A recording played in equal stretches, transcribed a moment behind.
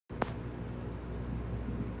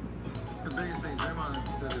biggest thing, Draymond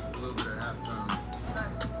said it a little bit at halftime.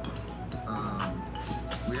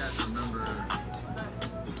 We have to remember that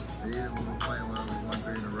even when we're playing well, we won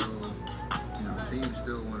 3 in a row. Teams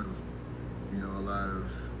still one of, a lot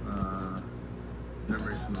of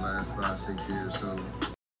memories from the last 5, 6 years. So.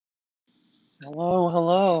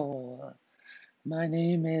 Hello. My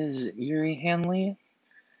name is Yuri Hanley,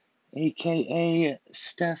 aka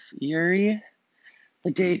Steph Yuri.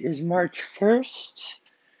 The date is March 1st,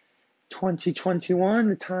 2021.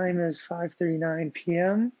 The time is 5:39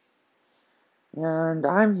 p.m. And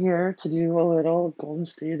I'm here to do a little Golden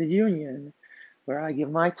State of the Union, where I give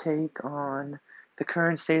my take on the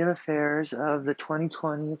current state of affairs of the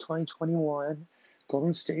 2020-2021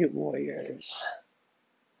 Golden State Warriors.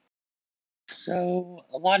 So,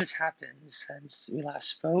 a lot has happened since we last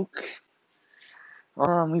spoke.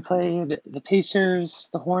 We played the Pacers,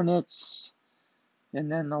 the Hornets,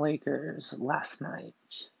 and then the Lakers last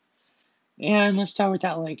night. And let's start with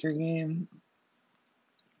that Laker game.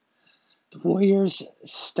 The Warriors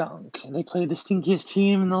stunk. They played the stinkiest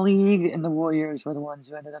team in the league, and the Warriors were the ones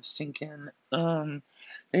who ended up stinking.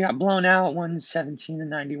 They got blown out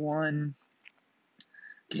 117-91.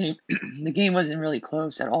 The game wasn't really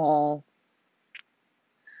close at all.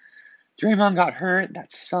 Draymond got hurt.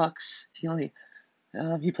 That sucks. He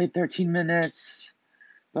played 13 minutes,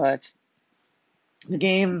 but the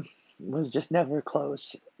game was just never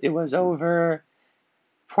close. It was over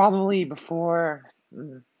probably before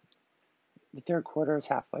the third quarter was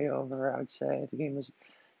halfway over, I would say. They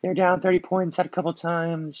were down 30 points at a couple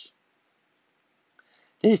times.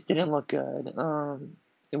 They just didn't look good.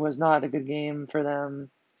 It was not a good game for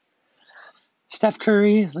them. Steph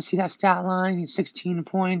Curry, let's see that stat line. He's 16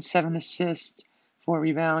 points, 7 assists, 4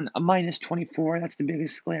 rebounds, a minus 24. That's the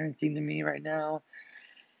biggest glaring thing to me right now.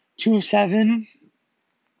 2 of 7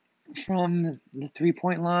 from the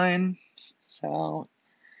three-point line. So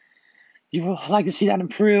you would like to see that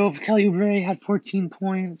improve. Kelly Oubre had 14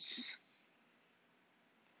 points,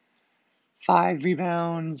 5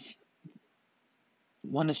 rebounds,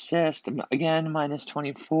 1 assist. Again, minus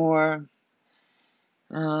 24.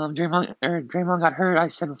 Draymond got hurt. I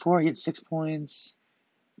said before he had 6 points,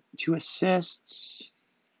 2 assists.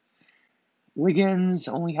 Wiggins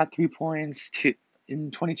only had 3 points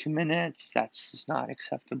in 22 minutes. That's just not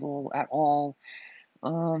acceptable at all.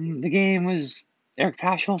 The game was Eric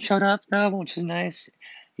Paschall showed up though, which is nice.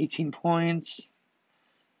 18 points.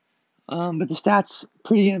 But the stats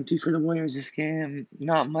pretty empty for the Warriors this game.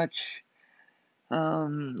 Not much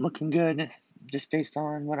looking good, just based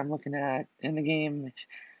on what I'm looking at in the game.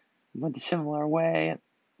 Went a similar way.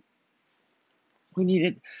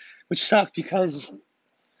 Which sucked because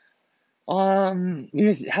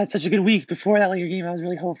we had such a good week before that Laker game. I was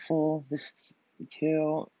really hopeful just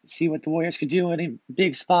to see what the Warriors could do in a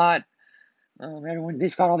big spot. They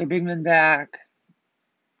just got all their big men back.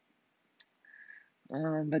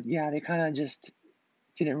 But yeah, they kind of just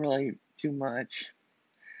didn't really do much,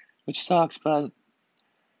 which sucks. But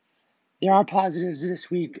there are positives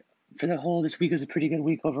this week. This week is a pretty good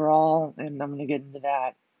week overall, and I'm going to get into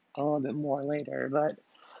that a little bit more later. But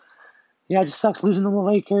yeah, it just sucks losing to the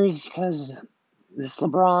Lakers because this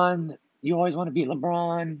LeBron, you always want to beat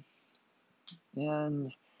LeBron, and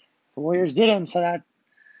the Warriors didn't, so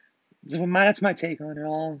that's my take on it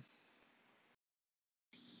all.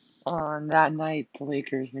 On that night, the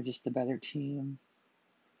Lakers were just the better team.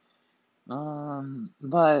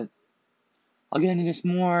 But I'll get into this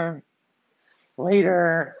more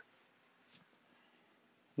later.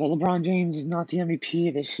 But LeBron James is not the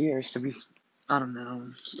MVP this year, so I don't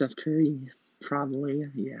know, Steph Curry, probably.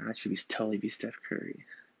 Yeah, it should totally be Steph Curry.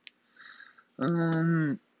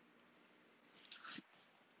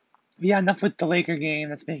 Yeah, enough with the Laker game.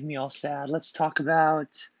 That's making me all sad. Let's talk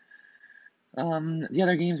about the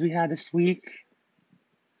other games we had this week.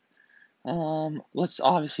 Let's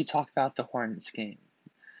obviously talk about the Hornets game.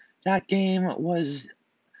 That game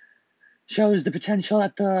shows the potential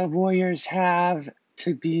that the Warriors have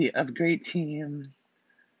to be a great team.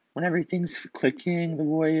 When everything's clicking, the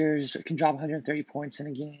Warriors can drop 130 points in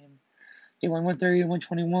a game. They won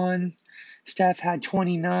 130-121. Steph had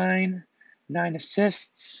 29, 9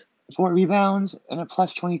 assists, 4 rebounds, and a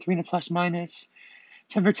plus 23 and a plus minus.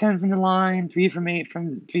 10 for 10 from the line, 3 from 8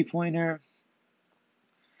 from three-pointer.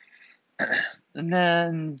 And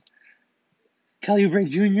then Kelly Oubre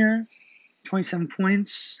Jr., 27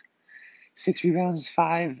 points, 6 rebounds,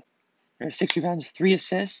 3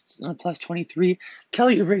 assists, and a plus 23.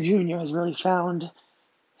 Kelly Oubre Jr. has really found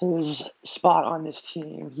his spot on this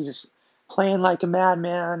team. He's playing like a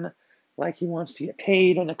madman, like he wants to get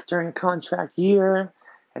paid during a contract year.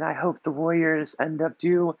 And I hope the Warriors end up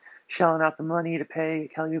shelling out the money to pay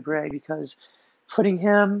Kelly Oubre, because putting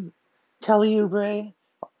him, Kelly Oubre,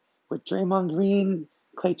 with Draymond Green,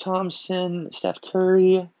 Klay Thompson, Steph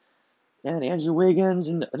Curry, and Andrew Wiggins,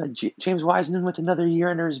 and James Wiseman with another year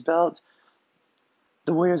under his belt,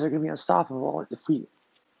 the Warriors are going to be unstoppable if we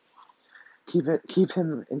keep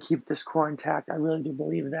him and keep this core intact. I really do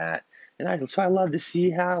believe that, and so I love to see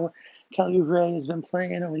how Kelly Oubre has been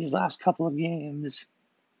playing over these last couple of games.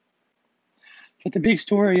 But the big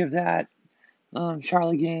story of that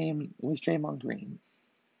Charlotte game was Draymond Green.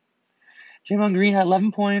 Draymond Green had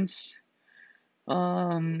 11 points,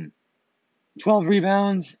 12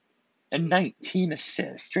 rebounds, and 19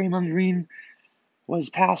 assists. Draymond Green was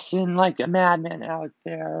passing like a madman out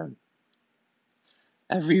there.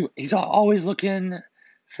 He's always looking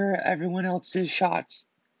for everyone else's shots,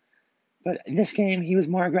 but in this game he was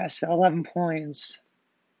more aggressive. 11 points.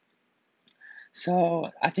 So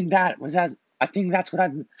I think that's what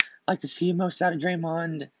I'd like to see most out of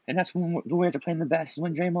Draymond, and that's when the Warriors are playing the best, is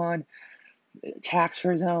when Draymond attacks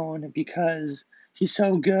for his own, because he's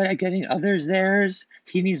so good at getting others theirs.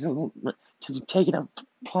 He needs to take it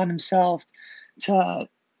upon himself to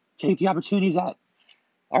take the opportunities that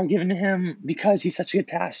are given to him, because he's such a good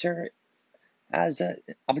passer, as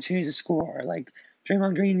opportunities to score. Like,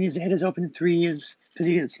 Draymond Green needs to hit his open threes, because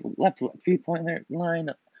he gets left 3-point line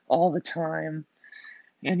all the time,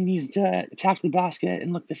 and he needs to attack the basket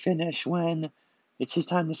and look to finish when it's his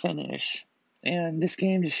time to finish. And this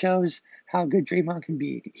game just shows how good Draymond can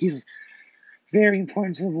be. He's very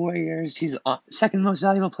important to the Warriors. He's second most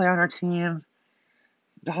valuable player on our team,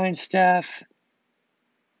 behind Steph.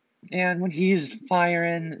 And when he's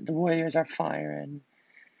firing, the Warriors are firing.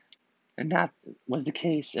 And that was the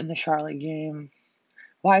case in the Charlotte game.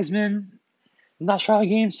 Wiseman, in that Charlotte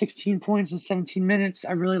game, 16 points in 17 minutes.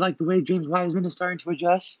 I really like the way James Wiseman is starting to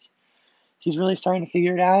adjust. He's really starting to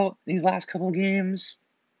figure it out in these last couple of games.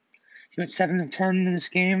 He went 7 of 10 in this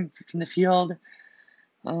game from the field.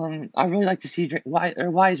 I really like to see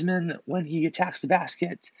Wiseman when he attacks the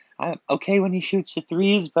basket. I'm okay when he shoots the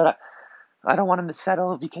threes, but I don't want him to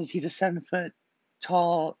settle, because he's a 7-foot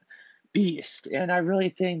tall beast. And I really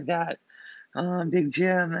think that Big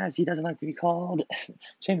Jim, as he doesn't like to be called,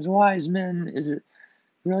 James Wiseman, is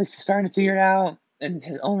really starting to figure it out, and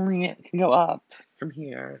only can go up from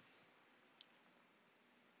here.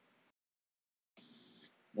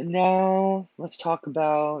 And now let's talk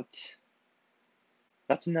about.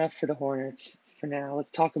 That's enough for the Hornets for now.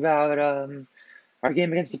 Let's talk about our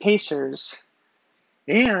game against the Pacers.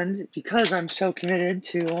 And because I'm so committed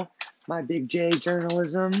to my Big J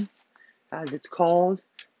journalism, as it's called,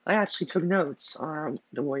 I actually took notes on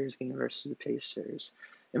the Warriors game versus the Pacers.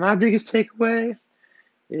 And my biggest takeaway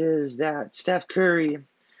is that Steph Curry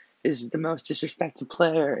is the most disrespected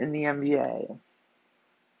player in the NBA.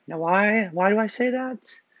 Now, why do I say that?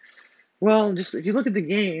 Well, just if you look at the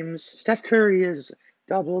games, Steph Curry is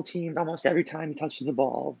double teamed almost every time he touches the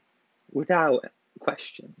ball, without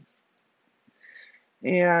question.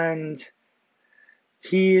 And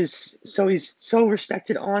he's so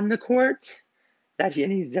respected on the court that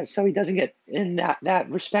he doesn't get in that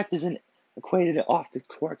respect isn't equated off the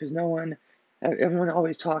court, because everyone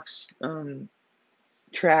always talks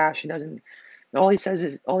trash and doesn't. All they say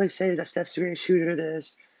is that Steph's the greatest shooter.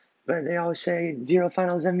 But they always say 0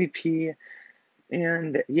 Finals MVP.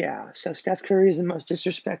 And yeah, so Steph Curry is the most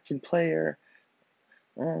disrespected player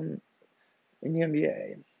in the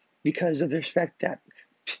NBA, because of the respect that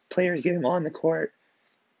players give him on the court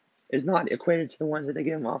is not equated to the ones that they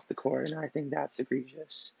give him off the court, and I think that's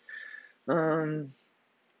egregious. Curry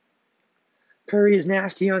is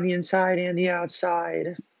nasty on the inside and the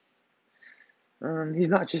outside. He's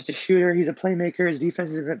not just a shooter, he's a playmaker. His defense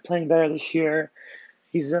has been playing better this year.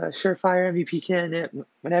 He's a surefire MVP candidate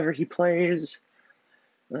whenever he plays.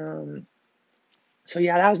 So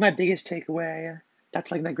yeah, that was my biggest takeaway.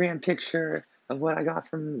 That's like my grand picture of what I got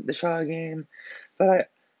from the Charlotte game. But I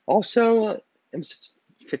also am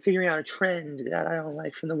figuring out a trend that I don't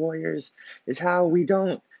like from the Warriors, is how we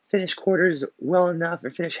don't finish quarters well enough or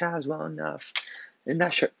finish halves well enough. In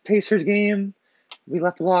that Pacers game, we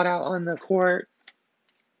left a lot out on the court.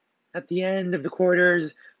 At the end of the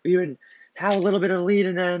quarters, we would have a little bit of lead,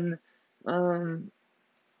 and then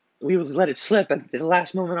we would let it slip at the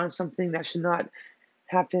last moment on something that should not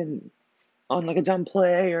happen, on like a dumb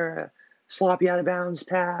play or a sloppy out of bounds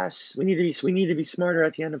pass. We need to be smarter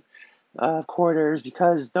at the end of quarters,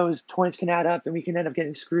 because those points can add up and we can end up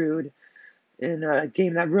getting screwed in a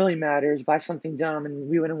game that really matters by something dumb, and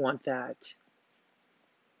we wouldn't want that.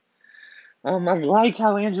 I like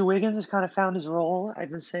how Andrew Wiggins has kind of found his role, I've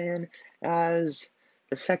been saying, as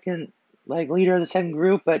the second leader of the second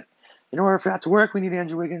group, but in order for that to work, we need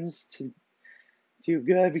Andrew Wiggins to do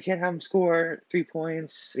good. We can't have him score 3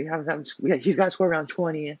 points. He's got to score around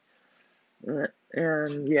 20.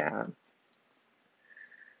 And yeah.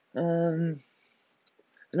 Another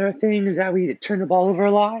thing is that we turn the ball over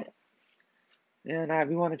a lot, and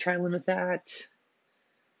we want to try and limit that.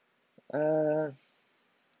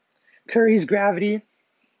 Curry's gravity,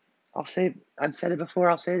 I've said it before,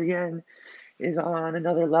 I'll say it again, is on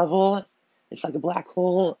another level. It's like a black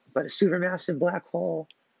hole, but a supermassive black hole.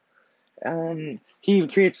 He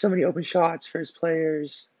creates so many open shots for his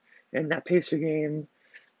players in that Pacer game.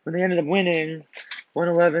 When they ended up winning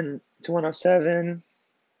 111-107,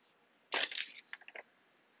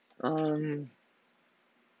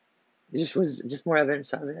 it just was just more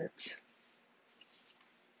evidence of it.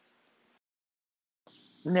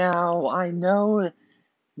 Now, I know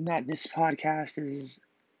that this podcast is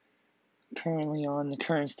currently on the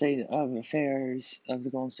current state of affairs of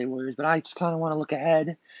the Golden State Warriors, but I just kind of want to look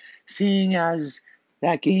ahead, seeing as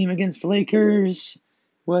that game against the Lakers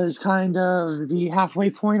was kind of the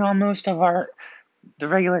halfway point almost of the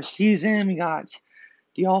regular season. We got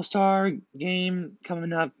the All-Star game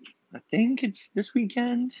coming up. I think it's this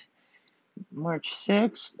weekend, March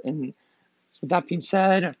 6th. And with that being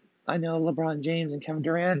said, I know LeBron James and Kevin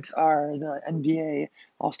Durant are the NBA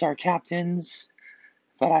All-Star captains,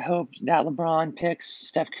 but I hope that LeBron picks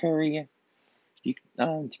Steph Curry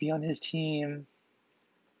to be on his team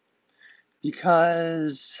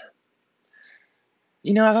because,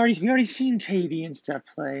 we've already seen KD and Steph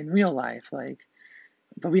play in real life,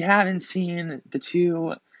 but we haven't seen the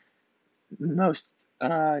two most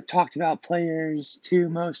talked about players, two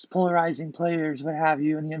most polarizing players, what have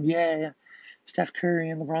you, in the NBA, Steph Curry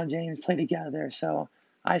and LeBron James, play together. So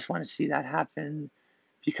I just want to see that happen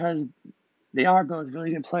because they are both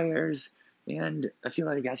really good players, and I feel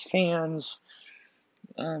like as fans,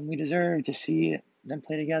 we deserve to see them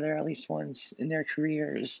play together at least once in their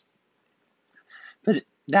careers. But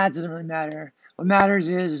that doesn't really matter. What matters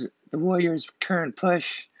is the Warriors' current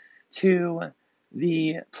push to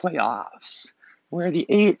the playoffs. We're the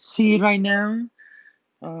 8th seed right now.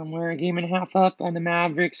 We're a game and a half up on the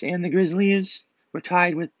Mavericks and the Grizzlies. We're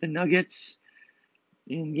tied with the Nuggets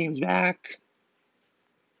in games back.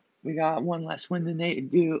 We got one less win than they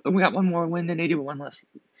do. We got one more win than they do, but one less.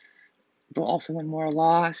 But also one more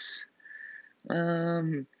loss. We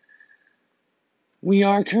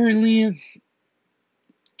are currently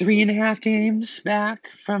 3.5 games back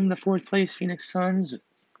from the 4th place Phoenix Suns.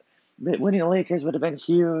 But winning the Lakers would have been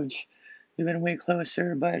huge. We've been way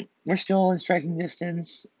closer, but we're still in striking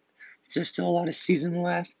distance. There's still a lot of season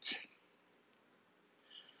left.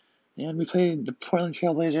 And we play the Portland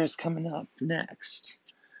Trailblazers coming up next.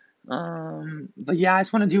 But yeah, I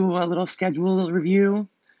just want to do a little schedule review,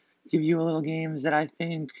 give you a little games that I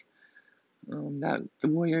think that the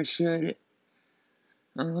Warriors should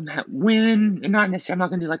win. And not necessarily, I'm not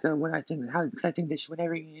going to do because I think they should win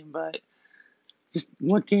every game, but just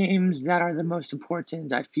what games that are the most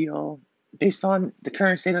important, I feel, based on the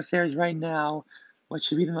current state of affairs right now, what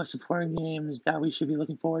should be the most important games that we should be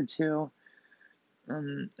looking forward to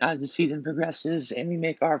as the season progresses and we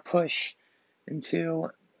make our push into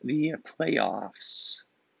the playoffs.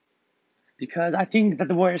 Because I think that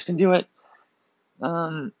the Warriors can do it.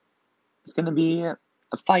 It's going to be a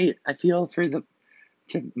fight, I feel, to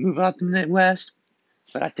move up in the West,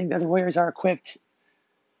 but I think that the Warriors are equipped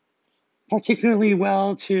particularly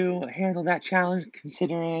well to handle that challenge,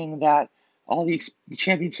 considering that all the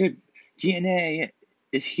championship DNA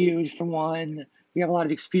is huge. For one, we have a lot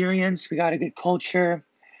of experience, we got a good culture,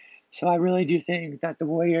 so I really do think that the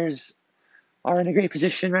Warriors are in a great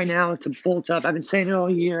position right now to bolt up. I've been saying it all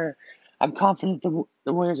year. I'm confident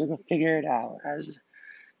the Warriors are going to figure it out as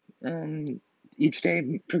each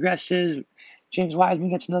day progresses. James Wiseman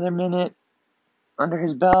gets another minute under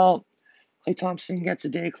his belt. Klay Thompson gets a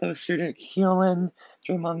day closer to healing.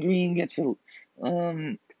 Draymond Green gets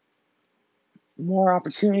more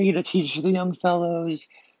opportunity to teach the young fellows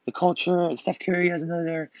the culture. Steph Curry has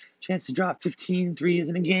another chance to drop 15 threes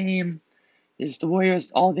in a game. It's the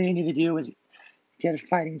Warriors, all they need to do is get a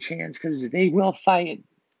fighting chance because they will fight.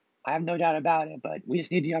 I have no doubt about it, but we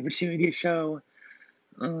just need the opportunity to show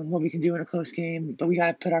what we can do in a close game. But we got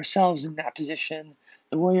to put ourselves in that position.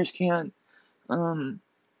 The Warriors can't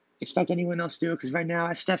expect anyone else to do it because right now,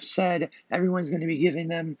 as Steph said, everyone's going to be giving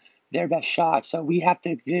them their best shot. So we have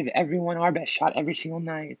to give everyone our best shot every single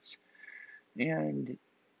night. And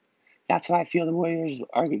that's how I feel the Warriors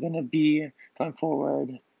are going to be going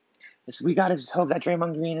forward. So we got to just hope that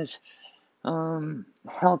Draymond Green is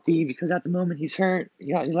healthy because at the moment he's hurt.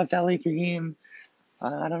 He left that Laker game.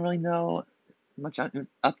 I don't really know much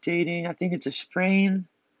updating. I think it's a sprain,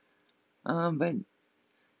 but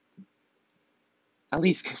at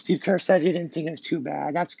least Steve Kerr said he didn't think it was too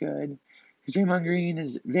bad. That's good. Because Draymond Green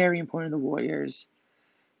is very important to the Warriors.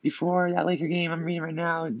 Before that Laker game I'm reading right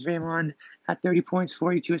now, Draymond had 30 points,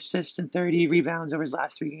 42 assists, and 30 rebounds over his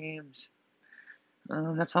last 3 games.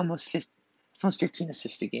 That's almost 15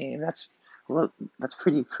 assists a game. That's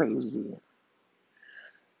pretty crazy.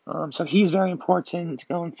 So he's very important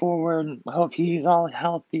going forward. I hope he's all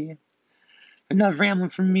healthy. Enough rambling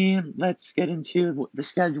from me. Let's get into the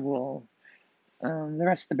schedule. The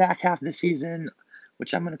rest of the back half of the season,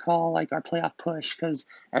 which I'm going to call like our playoff push, because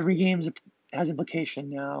every game has implication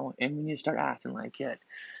now, and we need to start acting like it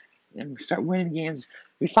and start winning games.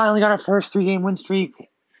 We finally got our first 3-game win streak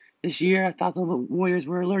this year. I thought the Warriors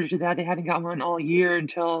were allergic to that. They hadn't got one all year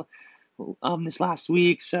until this last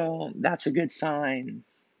week, so that's a good sign.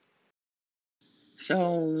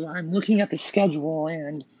 So I'm looking at the schedule,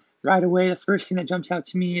 and right away the first thing that jumps out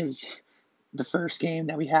to me is the first game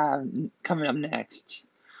that we have coming up next.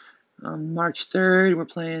 March 3rd, we're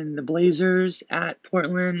playing the Blazers at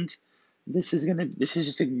Portland. This is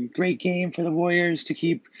just a great game for the Warriors to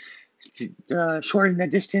keep shortening the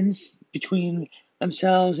distance between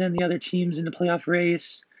themselves and the other teams in the playoff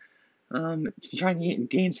race. To try and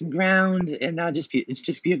gain some ground, and just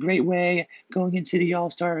be a great way going into the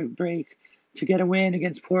All-Star break to get a win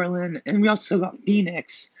against Portland. And we also got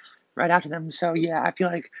Phoenix right after them. So yeah, I feel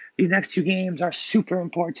like these next 2 games are super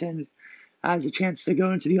important as a chance to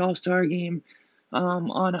go into the All-Star game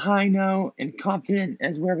on a high note and confident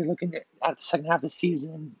as where we're looking at the second half of the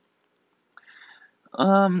season.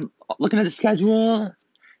 Looking at the schedule,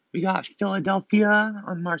 we got Philadelphia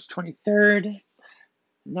on March 23rd.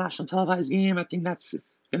 National televised game. I think that's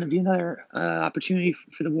going to be another opportunity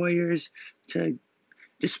for the Warriors to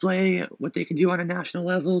display what they can do on a national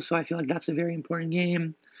level. So I feel like that's a very important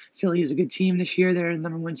game. Philly is a good team this year. They're the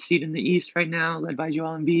number 1 seed in the East right now, led by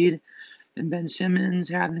Joel Embiid and Ben Simmons,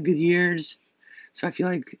 having good years. So I feel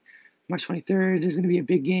like March 23rd is going to be a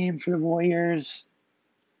big game for the Warriors.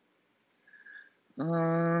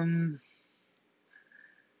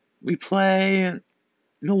 We play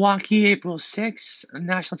Milwaukee, April 6th, on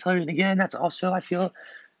national television again. That's also, I feel,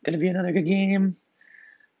 going to be another good game.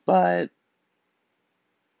 But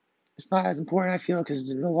it's not as important, I feel,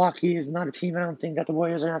 because Milwaukee is not a team I don't think that the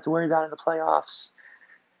Warriors are going to have to worry about in the playoffs.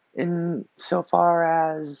 In so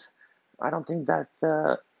far as I don't think that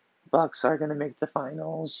the Bucks are going to make the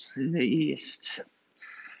finals in the East.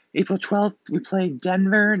 April 12th, we play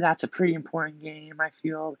Denver. That's a pretty important game, I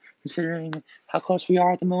feel, considering how close we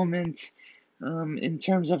are at the moment. In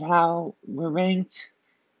terms of how we're ranked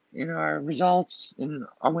in our results and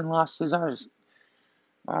our win-losses,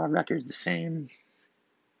 our record's the same.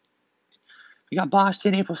 We got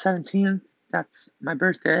Boston April 17th. That's my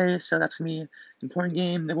birthday, so that's going to be an important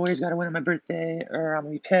game. The Warriors got to win on my birthday, or I'm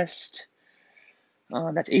going to be pissed.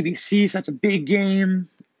 That's ABC, so that's a big game.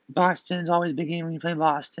 Boston's always a big game when you play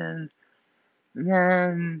Boston. And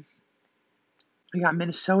then we got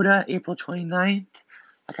Minnesota April 29th.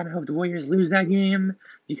 I kind of hope the Warriors lose that game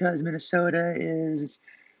because Minnesota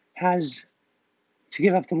has to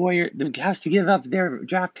give up their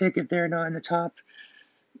draft pick if they're not in the top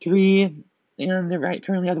 3, and they're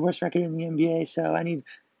currently have the worst record in the NBA. So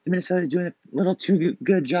Minnesota's doing a little too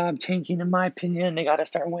good job tanking, in my opinion. They got to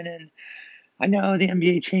start winning. I know the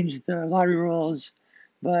NBA changed the lottery rules,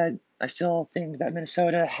 but I still think that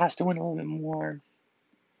Minnesota has to win a little bit more.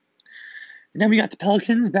 And then we got the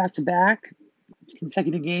Pelicans back-to-back,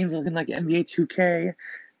 consecutive games looking like NBA 2K,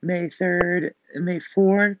 May 3rd and May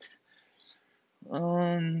 4th.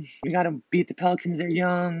 We got to beat the Pelicans. They're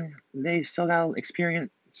young. They still got to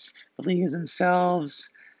experience the league as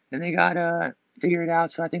themselves, and they got to figure it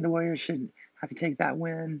out. So I think the Warriors should have to take that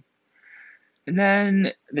win. And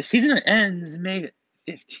then the season ends May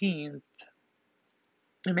 15th.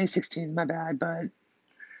 Or May 16th, my bad. But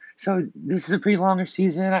so this is a pretty longer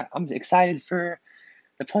season. I'm excited for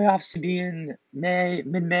the playoffs to be in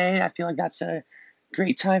mid-May. I feel like that's a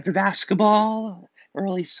great time for basketball.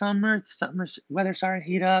 Early summer weather starting to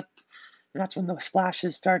heat up. And that's when the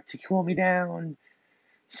splashes start to cool me down.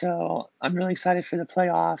 So I'm really excited for the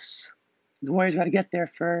playoffs. The Warriors got to get there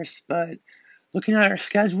first. But looking at our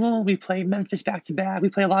schedule, we play Memphis back-to-back. We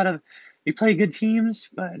play good teams,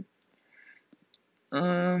 but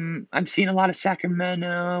I'm seeing a lot of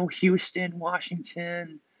Sacramento, Houston,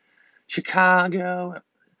 Washington, Chicago,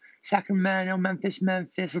 Sacramento, Memphis.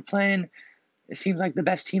 We're playing, it seems like, the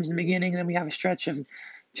best teams in the beginning, and then we have a stretch of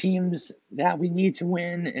teams that we need to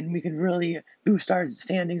win, and we can really boost our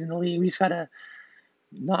standings in the league. We just got to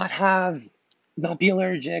not be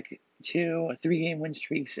allergic to 3-game win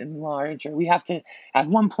streaks and larger. We have to at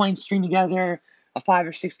one point string together a 5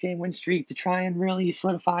 or 6-game win streak to try and really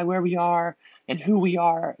solidify where we are and who we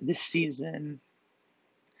are this season.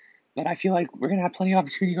 But I feel like we're going to have plenty of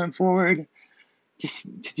opportunity going forward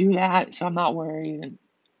to do that, so I'm not worried.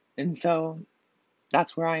 And so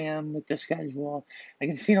that's where I am with the schedule.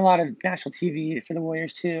 Like, I've seen a lot of national TV for the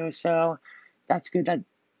Warriors too, so that's good that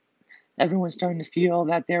everyone's starting to feel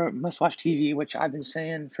that they're must-watch TV, which I've been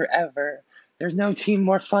saying forever. There's no team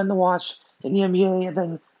more fun to watch in the NBA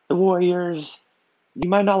than the Warriors. You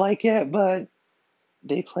might not like it, but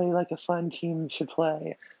they play like a fun team should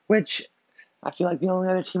play, which I feel like the only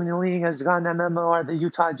other team in the league has gotten that memo are the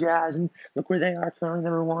Utah Jazz, and look where they are, currently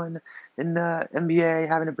number one in the NBA,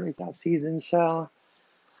 having a breakout season. So,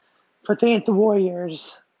 but they ain't the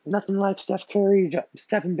Warriors. Nothing like Steph Curry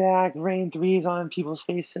stepping back, raining threes on people's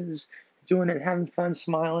faces, doing it, having fun,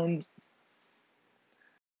 smiling.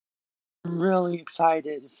 I'm really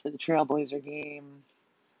excited for the Trailblazer game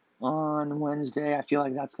on Wednesday. I feel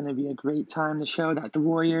like that's going to be a great time to show that the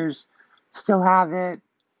Warriors still have it.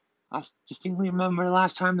 I distinctly remember the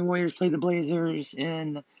last time the Warriors played the Blazers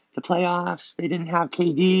in the playoffs. They didn't have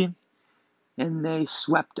KD, and they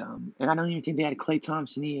swept them. And I don't even think they had Klay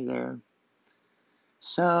Thompson either.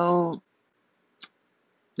 So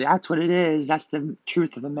that's what it is. That's the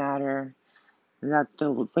truth of the matter. That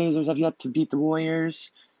the Blazers have yet to beat the Warriors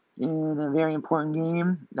in a very important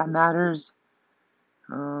game that matters.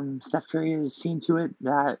 Steph Curry has seen to it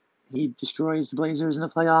that he destroys the Blazers in the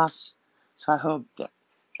playoffs. So I hope that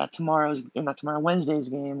Wednesday's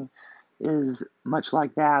game is much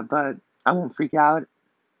like that. But I won't freak out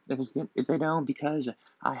if they don't, because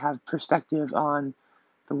I have perspective on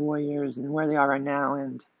the Warriors and where they are right now.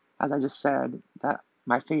 And as I just said, that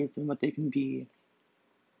my faith in what they can be.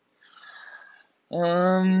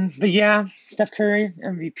 But yeah, Steph Curry,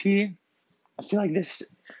 MVP. I feel like this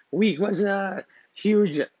week was a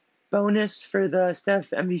huge bonus for the Steph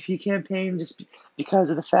MVP campaign, just because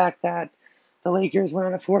of the fact that the Lakers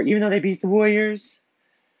went on even though they beat the Warriors,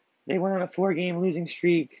 they went on a 4-game losing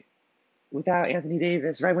streak without Anthony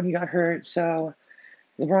Davis right when he got hurt. So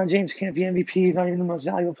LeBron James can't be MVP. He's not even the most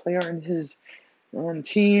valuable player in his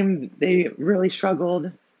team. They really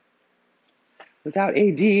struggled without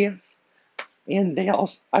AD. And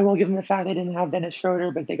I will give them the fact they didn't have Dennis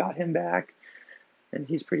Schroeder, but they got him back, and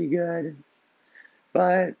he's pretty good.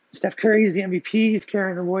 But Steph Curry is the MVP. He's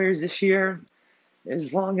carrying the Warriors this year.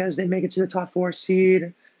 As long as they make it to the top 4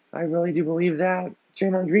 seed, I really do believe that.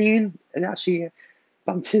 Draymond Green is actually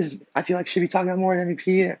bumped his, I feel like, should be talking about more than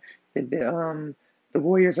MVP. The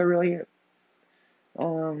Warriors are really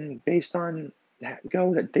based on they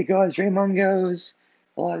go as Draymond goes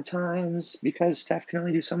a lot of times, because Steph can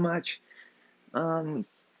only do so much. And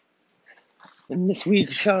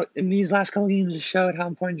these last couple games showed how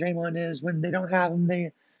important Draymond is. When they don't have him,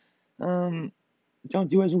 they don't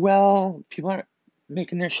do as well. People aren't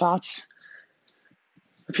making their shots.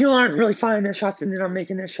 People aren't really finding their shots, and they're not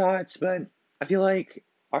making their shots. But I feel like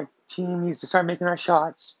our team needs to start making our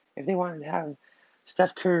shots if they wanted to have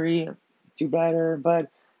Steph Curry do better. But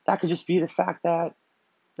that could just be the fact that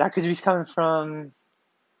could be coming from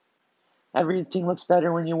everything looks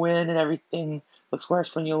better when you win and everything looks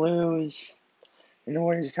worse when you lose. And the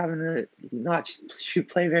Warriors just having to not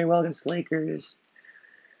play very well against the Lakers.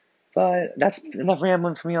 But that's enough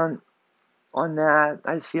rambling for me on that.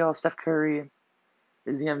 I just feel Steph Curry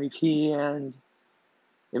is the MVP, and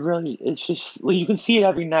it's just, well, you can see it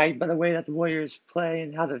every night by the way that the Warriors play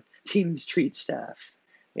and how the teams treat Steph.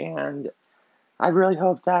 And I really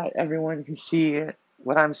hope that everyone can see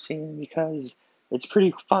what I'm seeing, because it's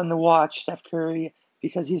pretty fun to watch Steph Curry,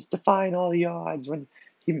 because he's defying all the odds when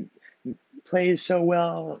he plays so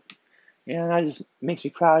well. And that just makes me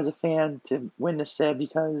proud as a fan to witness it,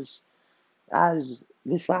 because as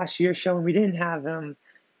this last year showing, we didn't have him.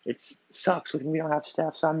 It sucks when we don't have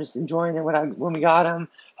Steph, so I'm just enjoying it when we got him.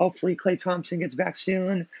 Hopefully Klay Thompson gets back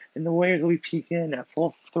soon, and the Warriors will be peaking at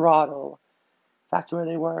full throttle, back to where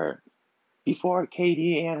they were before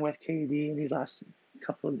KD and with KD in these last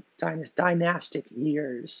couple of dynastic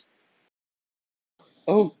years.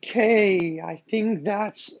 Okay, I think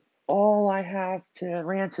that's all I have to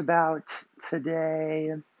rant about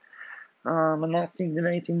today. I'm not thinking of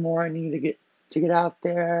anything more I need to get out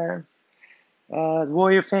there. The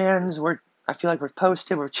Warrior fans, I feel like we're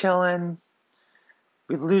posted, we're chilling.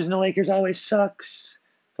 Losing the Lakers always sucks,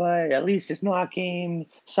 but at least it's not Game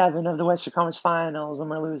 7 of the Western Conference Finals when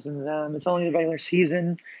we're losing to them. It's only the regular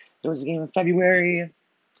season. There was a game in February.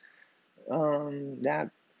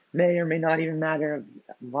 That may or may not even matter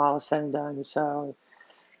while it's said and done. So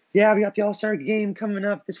Yeah, we got the All-Star game coming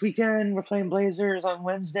up this weekend. We're playing Blazers on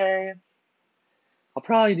Wednesday. I'll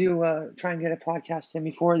probably try and get a podcast in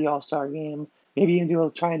before the All-Star game. Maybe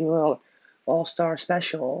even try and do a little All-Star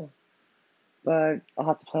special, but I'll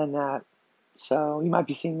have to plan that. So you might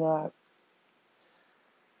be seeing that.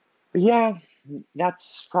 But yeah,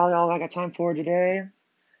 that's probably all I got time for today.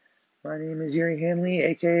 My name is Yuri Hanley,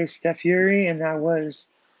 aka Steph Yuri, and that was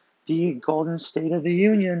the Golden State of the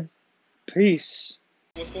Union. Peace.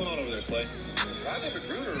 What's going on over there, Clay? Rodney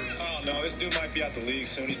McGruder? Oh, no, this dude might be out the league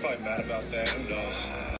soon. He's probably mad about that. Who knows?